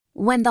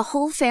When the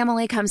whole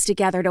family comes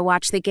together to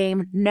watch the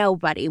game,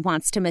 nobody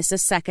wants to miss a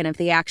second of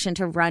the action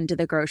to run to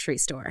the grocery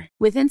store.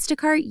 With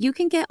Instacart, you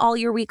can get all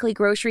your weekly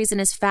groceries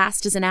in as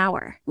fast as an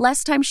hour.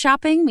 Less time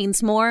shopping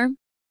means more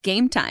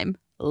game time.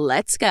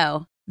 Let's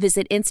go.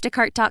 Visit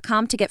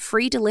instacart.com to get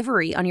free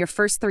delivery on your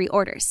first 3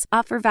 orders.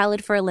 Offer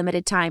valid for a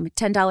limited time.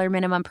 $10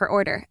 minimum per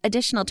order.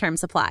 Additional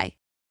terms apply.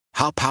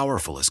 How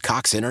powerful is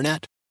Cox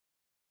Internet?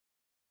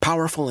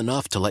 Powerful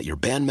enough to let your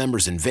band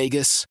members in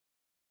Vegas,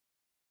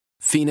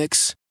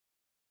 Phoenix,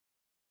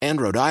 and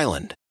Rhode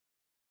Island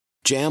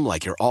jam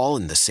like you're all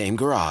in the same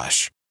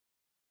garage.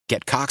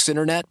 Get Cox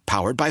Internet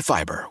powered by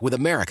fiber with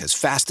America's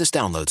fastest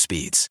download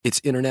speeds.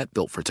 It's internet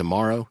built for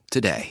tomorrow,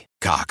 today.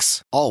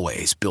 Cox,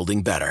 always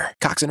building better.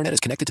 Cox Internet is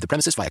connected to the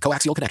premises via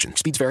coaxial connection.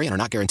 Speeds vary and are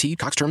not guaranteed.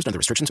 Cox terms and other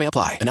restrictions may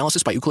apply.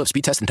 Analysis by Ookla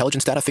Speed Test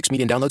Intelligence Data. Fixed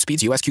median download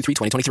speeds. US Q3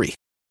 2023.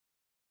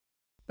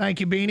 Thank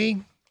you,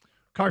 Beanie.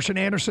 Carson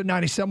Anderson,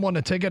 97.1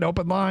 The Ticket.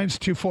 Open lines,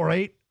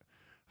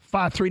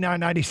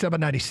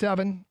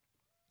 248-539-9797.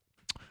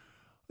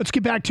 Let's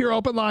get back to your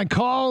open line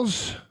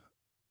calls.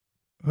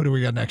 Who do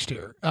we got next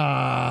here?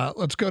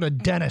 Let's go to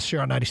Dennis here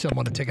on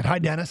 97.1 The Ticket. Hi,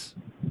 Dennis.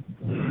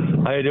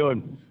 How you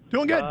doing?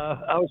 Doing good.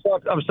 I was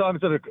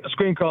talking to the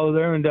screen caller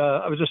there, and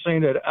I was just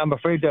saying that I'm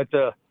afraid that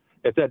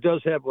if that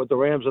does happen with the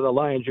Rams and the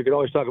Lions, you can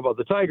always talk about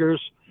the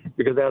Tigers,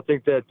 because I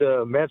think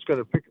that Matt's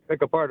going to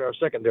pick apart our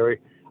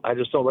secondary. I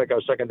just don't like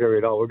our secondary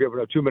at all. We're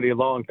giving up too many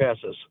long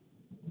passes.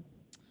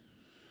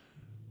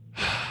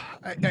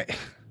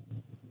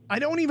 I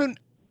don't even...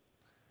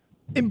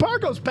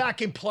 Embargo's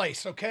back in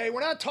place, okay?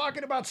 We're not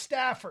talking about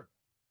Stafford.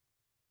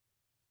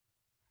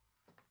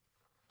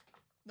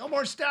 No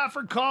more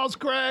Stafford calls,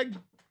 Greg.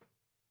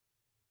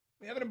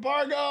 We have an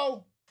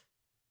embargo.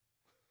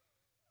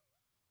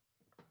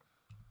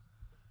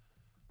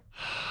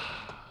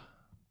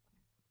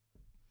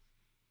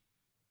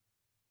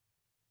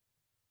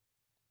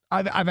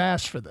 I've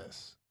asked for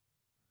this.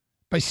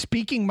 By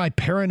speaking my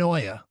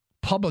paranoia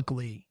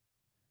publicly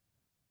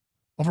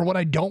over what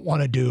I don't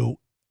want to do,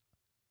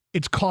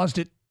 it's caused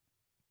it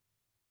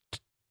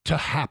to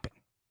happen.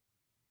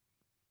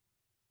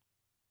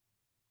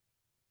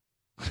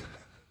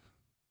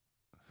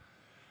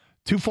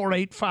 Two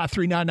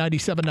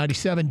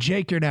 248-539-9797.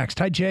 Jake, you're next.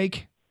 Hi,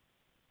 Jake.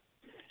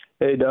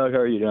 Hey, Doug. How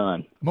are you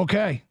doing? I'm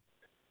okay.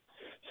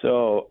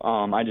 So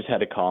I just had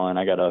to call in.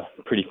 I got a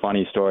pretty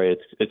funny story.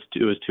 It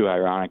was too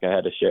ironic. I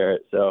had to share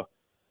it. So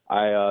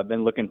I've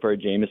been looking for a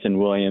Jameson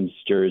Williams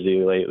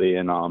jersey lately,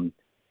 and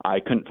I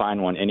couldn't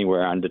find one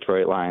anywhere on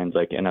Detroit Lions,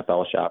 like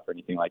NFL Shop or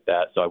anything like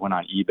that. So I went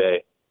on eBay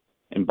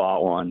and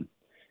bought one,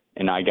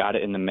 and I got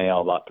it in the mail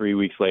about 3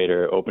 weeks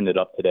later, opened it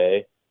up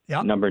today.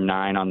 Yep. Number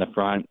 9 on the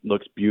front,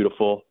 looks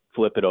beautiful.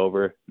 Flip it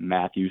over,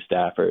 Matthew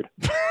Stafford.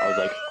 I was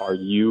like, are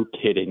you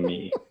kidding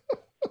me?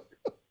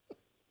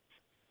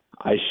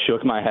 I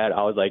shook my head.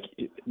 I was like,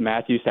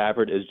 Matthew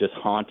Stafford is just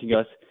haunting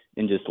us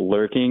and just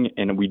lurking,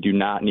 and we do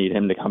not need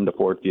him to come to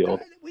Ford Field.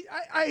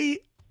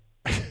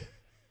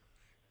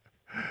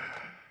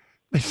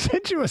 They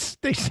sent you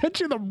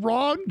the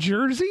wrong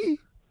jersey?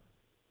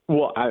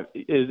 Well,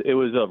 it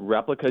was a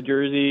replica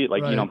jersey,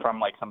 like, right, from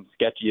like some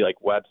sketchy like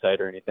website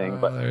or anything.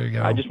 But there you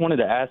go. I just wanted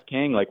to ask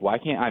King, like, why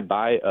can't I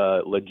buy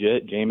a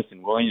legit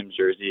Jameson Williams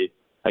jersey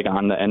like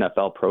on the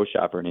NFL Pro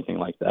Shop or anything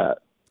like that?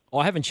 Oh,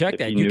 I haven't checked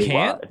that. You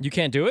can't? Why. You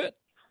can't do it?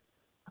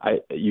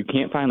 You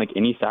can't find like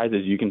any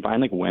sizes. You can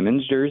find like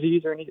women's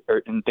jerseys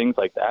and things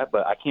like that,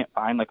 but I can't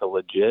find like a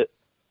legit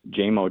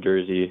JMO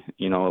jersey,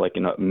 like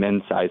in a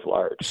men's size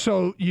large.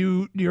 So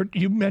you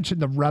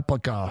mentioned the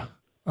replica,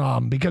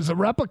 because the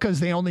replicas,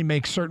 they only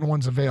make certain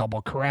ones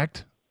available,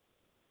 correct?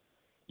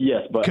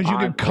 Yes, but because you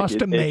can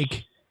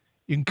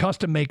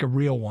custom make a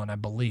real one, I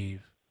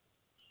believe.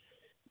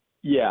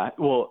 Yeah,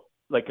 well,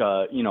 like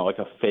a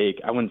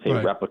fake. I wouldn't say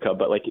replica,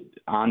 but like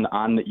on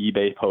the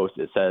eBay post,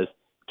 it says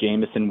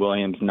Jameson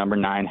Williams number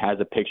 9, has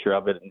a picture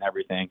of it and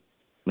everything,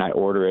 and I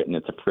order it, and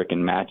it's a freaking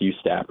Matthew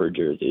Stafford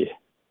jersey.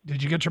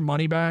 Did you get your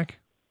money back?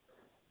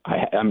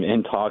 I'm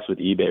in talks with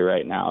eBay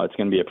right now. It's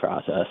going to be a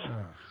process.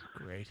 Oh,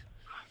 great.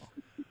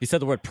 He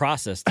said the word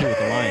process, too, with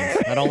the Lions.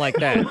 I don't like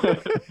that.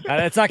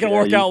 It's not going to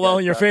work out well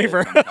in your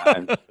favor.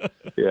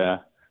 Yeah.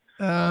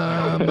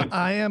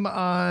 I am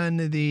on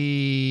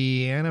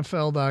the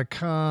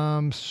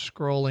NFL.com,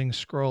 scrolling.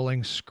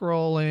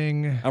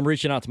 I'm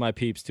reaching out to my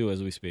peeps, too,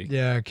 as we speak.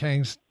 Yeah,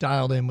 Kang's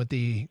dialed in with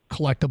the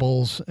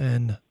collectibles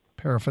and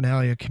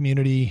paraphernalia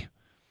community.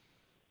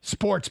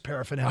 Sports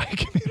paraphernalia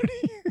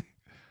community.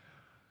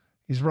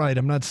 He's right.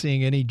 I'm not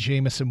seeing any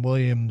Jameson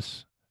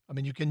Williams. I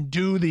mean, you can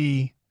do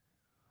the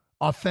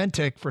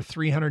authentic for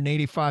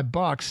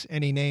 $385,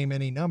 any name,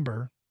 any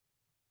number.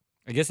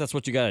 I guess that's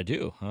what you got to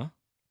do, huh?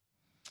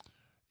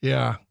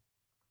 Yeah.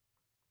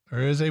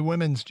 There is a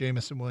women's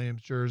Jameson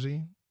Williams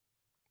jersey.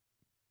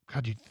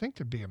 God, you'd think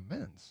there'd be a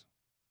men's.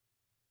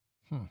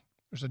 You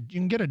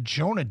can get a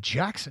Jonah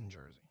Jackson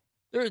jersey.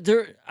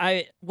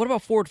 What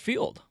about Ford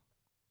Field?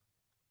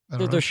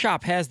 Their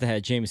shop has to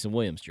have Jameson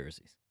Williams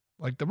jerseys.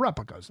 Like the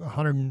replicas, the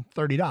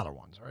 $130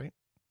 ones, right?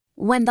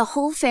 When the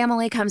whole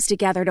family comes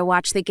together to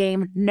watch the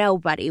game,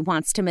 nobody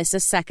wants to miss a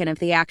second of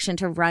the action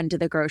to run to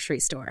the grocery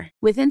store.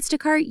 With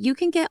Instacart, you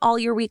can get all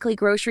your weekly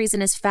groceries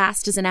in as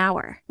fast as an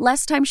hour.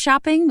 Less time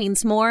shopping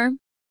means more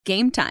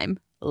game time.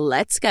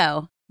 Let's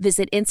go.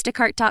 Visit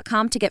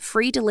instacart.com to get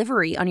free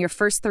delivery on your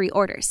first 3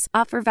 orders.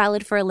 Offer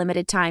valid for a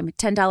limited time.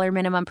 $10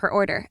 minimum per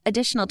order.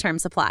 Additional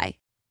terms apply.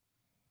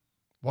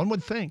 One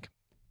would think.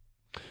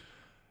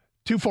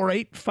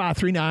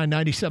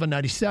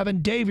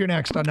 248-539-9797. Dave, you're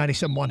next on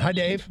 97.1. Hi,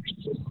 Dave.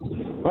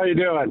 How you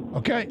doing?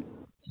 Okay.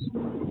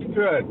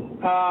 Good.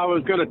 I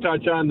was going to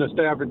touch on the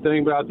Stafford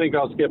thing, but I think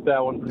I'll skip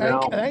that one for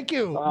now. Thank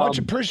you. Much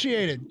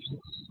appreciated.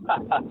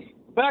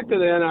 Back to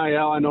the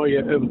NIL. I know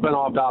it's been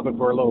off topic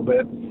for a little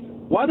bit.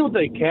 Why don't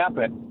they cap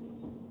it?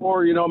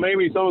 Or,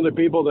 maybe some of the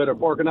people that are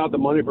forking out the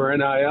money for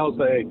NIL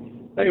say,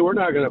 hey, we're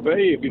not going to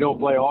pay you if you don't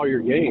play all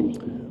your games.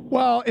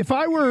 Well,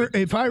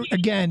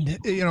 again,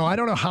 I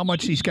don't know how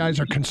much these guys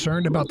are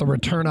concerned about the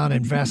return on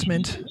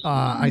investment.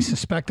 I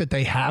suspect that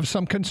they have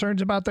some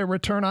concerns about their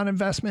return on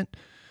investment.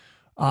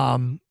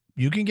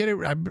 You can get it.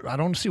 I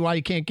don't see why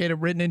you can't get it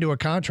written into a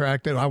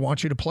contract that I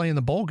want you to play in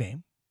the bowl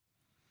game.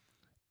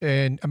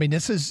 And I mean,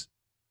 this is,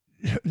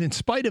 in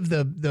spite of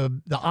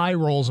the eye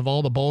rolls of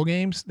all the bowl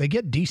games, they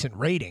get decent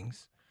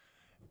ratings.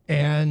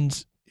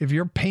 And if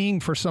you're paying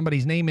for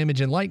somebody's name, image,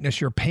 and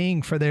likeness, you're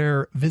paying for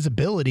their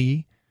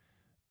visibility.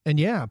 And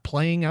yeah,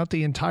 playing out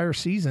the entire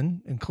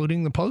season,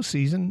 including the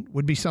postseason,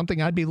 would be something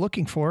I'd be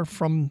looking for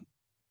from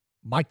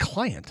my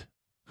client,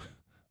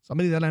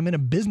 somebody that I'm in a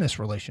business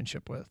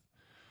relationship with.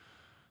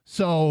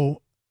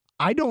 So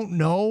I don't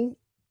know.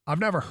 I've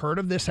never heard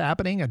of this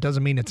happening. It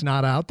doesn't mean it's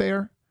not out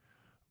there,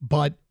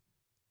 but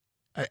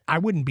I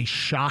wouldn't be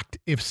shocked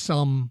if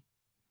some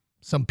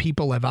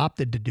people have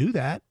opted to do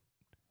that,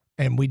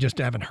 and we just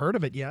haven't heard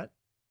of it yet.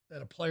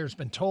 That a player's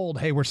been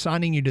told, hey, we're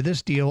signing you to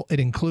this deal. It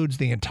includes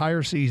the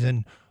entire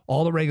season,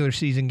 all the regular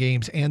season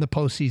games and the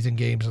postseason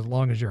games, as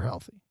long as you're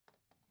healthy.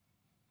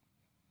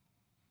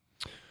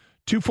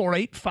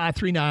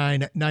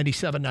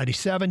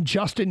 248-539-9797.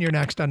 Justin, you're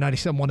next on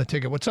 97.1 A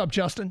Ticket. What's up,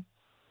 Justin?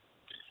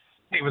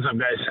 Hey, what's up,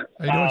 guys?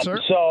 How you doing, sir?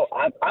 So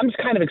I'm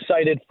kind of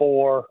excited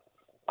for,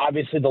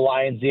 obviously, the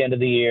Lions, the end of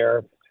the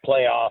year,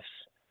 playoffs,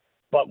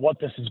 but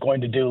what this is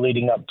going to do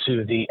leading up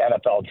to the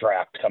NFL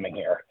draft coming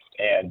here.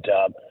 And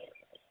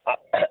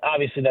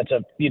obviously that's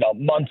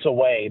months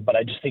away, but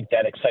I just think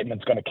that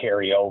excitement's going to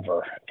carry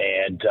over.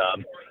 And,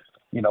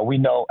 we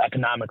know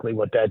economically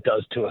what that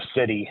does to a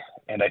city.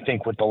 And I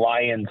think with the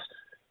Lions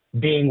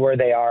being where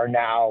they are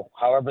now,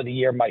 however the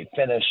year might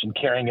finish and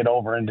carrying it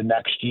over into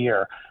next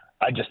year,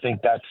 I just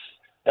think that's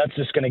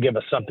just going to give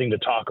us something to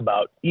talk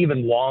about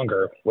even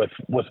longer with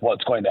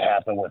what's going to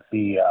happen with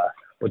the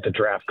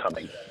draft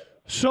coming.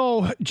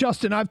 So,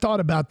 Justin, I've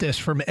thought about this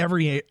from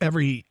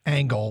every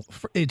angle.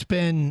 It's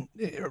been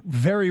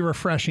very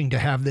refreshing to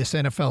have this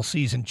NFL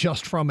season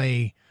just from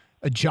a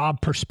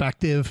job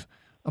perspective.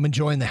 I'm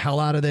enjoying the hell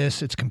out of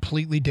this. It's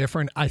completely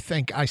different. I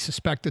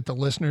suspect that the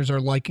listeners are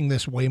liking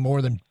this way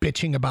more than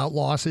bitching about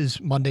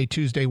losses Monday,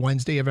 Tuesday,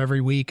 Wednesday of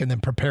every week and then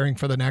preparing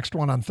for the next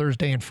one on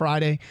Thursday and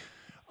Friday.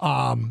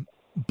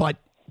 But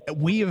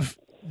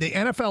the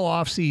NFL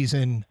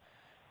offseason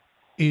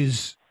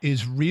is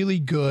really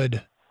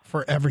good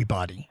for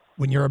everybody.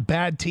 When you're a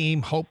bad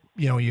team,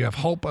 you have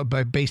hope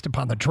based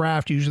upon the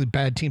draft. Usually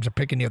bad teams are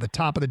picking near the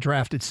top of the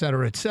draft, et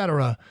cetera, et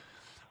cetera.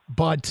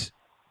 But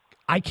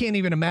I can't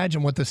even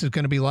imagine what this is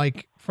going to be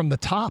like from the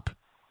top.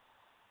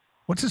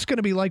 What's this going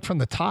to be like from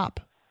the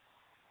top?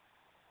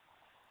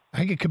 I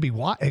think it could be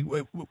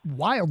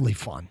wildly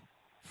fun.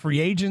 Free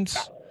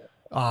agents,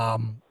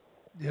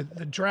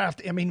 the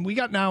draft. I mean, we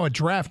got now a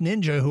draft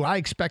ninja who I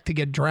expect to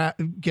get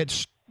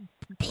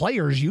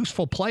players,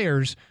 useful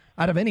players,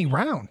 out of any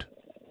round.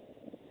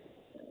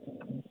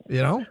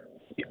 Well,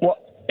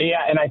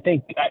 yeah, and I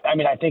think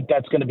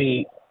that's going to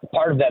be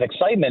part of that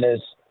excitement is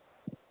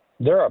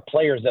there are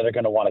players that are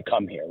going to want to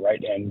come here,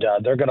 right? And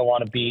they're going to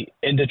want to be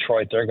in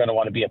Detroit. They're going to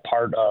want to be a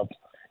part of,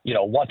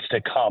 what's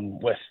to come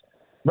with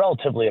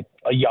relatively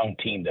a young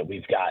team that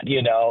we've got,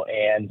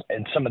 and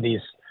some of these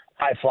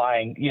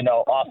high-flying,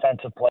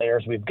 offensive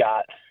players we've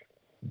got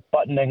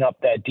buttoning up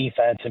that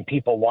defense and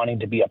people wanting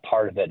to be a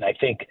part of it. And I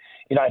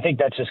think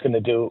that's just going to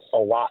do a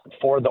lot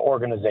for the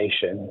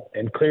organization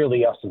and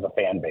clearly us as a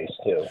fan base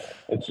too.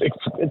 It's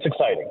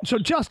exciting. So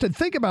Justin,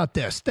 think about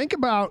this. Think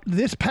about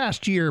this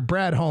past year,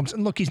 Brad Holmes,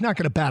 and look, he's not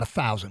going to bat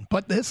 1,000,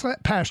 but this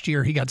past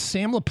year he got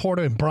Sam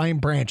Laporta and Brian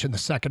Branch in the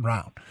second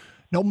round.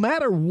 No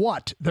matter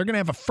what, they're going to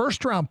have a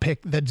first-round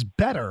pick that's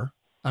better.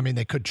 I mean,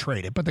 they could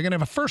trade it, but they're going to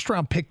have a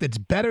first-round pick that's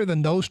better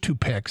than those two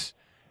picks,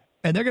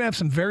 and they're going to have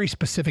some very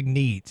specific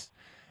needs.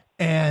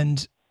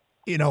 And,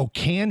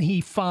 can he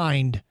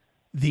find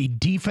the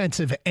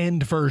defensive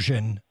end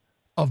version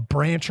of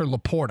Branch or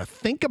Laporta?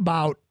 Think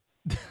about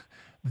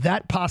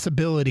that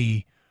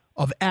possibility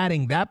of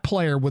adding that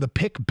player with a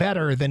pick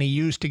better than he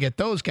used to get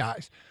those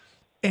guys.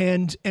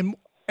 And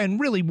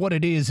really what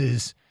it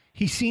is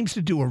he seems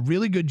to do a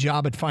really good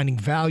job at finding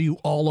value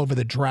all over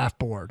the draft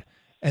board.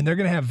 And they're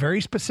going to have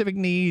very specific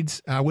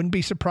needs. I wouldn't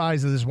be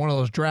surprised if this is one of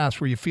those drafts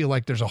where you feel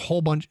like there's a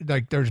whole bunch,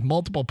 like there's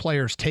multiple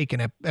players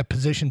taken at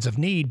positions of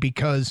need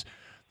because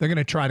they're going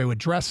to try to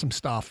address some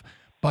stuff.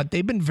 But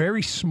they've been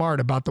very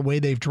smart about the way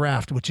they've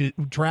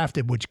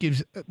drafted, which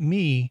gives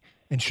me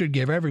and should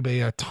give everybody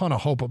a ton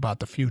of hope about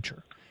the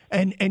future.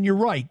 And you're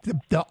right.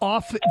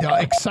 The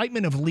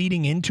excitement of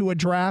leading into a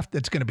draft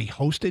that's going to be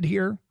hosted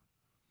here.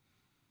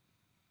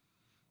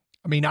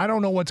 I mean, I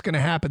don't know what's going to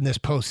happen this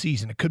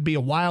postseason. It could be a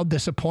wild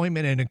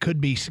disappointment, and it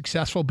could be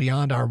successful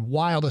beyond our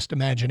wildest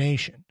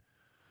imagination.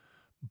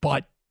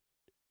 But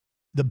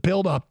the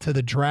build-up to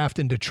the draft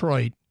in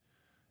Detroit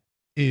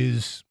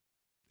it's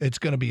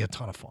going to be a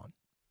ton of fun.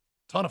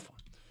 Ton of fun.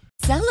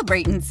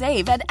 Celebrate and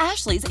save at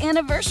Ashley's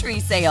Anniversary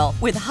Sale.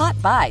 With Hot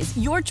Buys,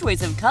 your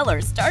choice of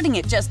colors starting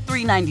at just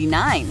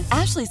 $3.99.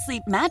 Ashley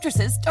Sleep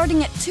mattresses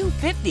starting at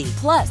 $2.50.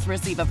 Plus,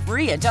 receive a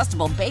free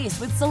adjustable base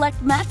with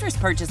select mattress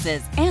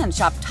purchases. And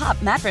shop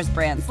top mattress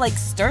brands like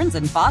Stearns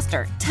 &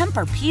 Foster,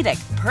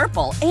 Tempur-Pedic,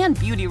 Purple, and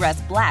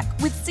Beautyrest Black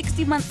with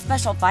 60-month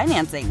special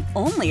financing.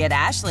 Only at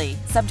Ashley.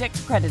 Subject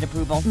to credit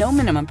approval. No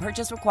minimum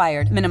purchase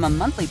required. Minimum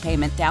monthly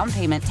payment, down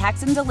payment,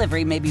 tax, and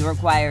delivery may be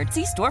required.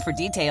 See store for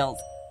details.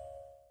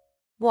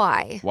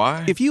 Why?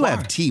 If you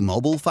have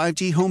T-Mobile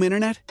 5G home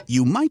internet,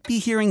 you might be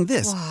hearing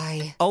this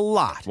a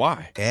lot.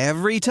 Why?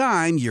 Every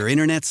time your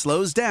internet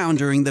slows down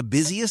during the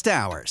busiest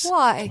hours.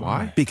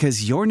 Why?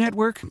 Because your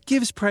network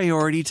gives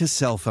priority to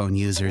cell phone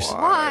users.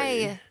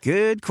 Why?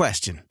 Good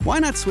question. Why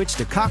not switch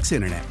to Cox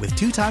Internet with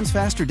 2 times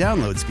faster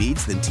download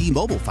speeds than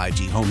T-Mobile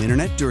 5G home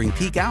internet during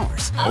peak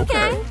hours?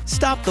 Okay.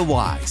 Stop the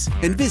whys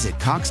and visit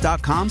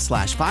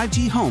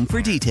cox.com/5G home for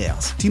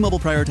details. T-Mobile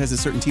prioritizes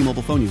certain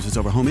T-Mobile phone users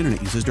over home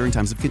internet users during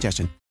times of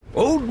congestion.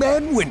 Old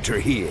Man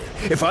Winter here.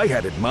 If I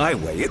had it my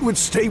way, it would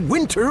stay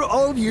winter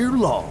all year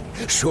long.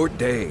 Short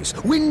days,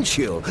 wind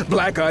chill,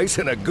 black ice,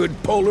 and a good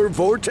polar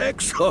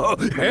vortex. Oh,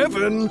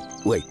 heaven.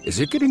 Wait,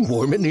 is it getting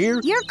warm in here?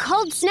 Your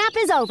cold snap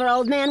is over,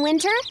 Old Man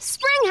Winter.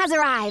 Spring has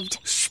arrived.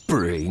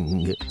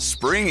 Spring.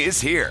 Spring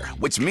is here,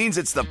 which means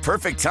it's the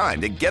perfect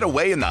time to get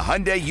away in the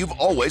Hyundai you've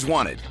always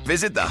wanted.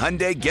 Visit the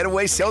Hyundai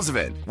Getaway Sales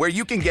Event, where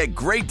you can get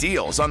great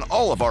deals on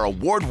all of our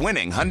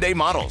award-winning Hyundai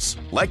models,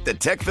 like the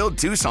tech-filled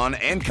Tucson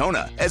and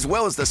Kona, as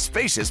well as the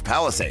spacious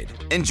Palisade.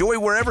 Enjoy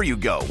wherever you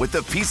go with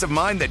the peace of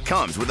mind that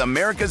comes with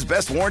America's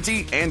best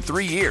warranty and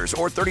 3 years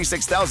or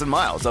 36,000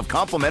 miles of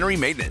complimentary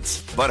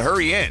maintenance. But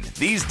hurry in,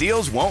 these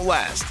deals won't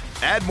last.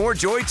 Add more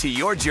joy to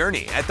your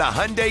journey at the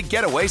Hyundai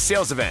Getaway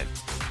Sales Event.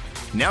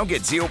 Now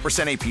get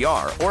 0%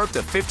 APR or up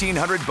to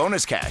 $1,500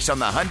 bonus cash on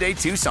the Hyundai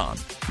Tucson.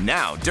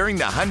 Now, during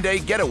the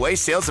Hyundai Getaway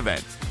Sales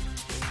Event.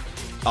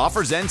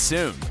 Offers end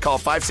soon. Call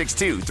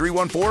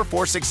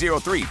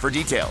 562-314-4603 for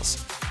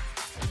details.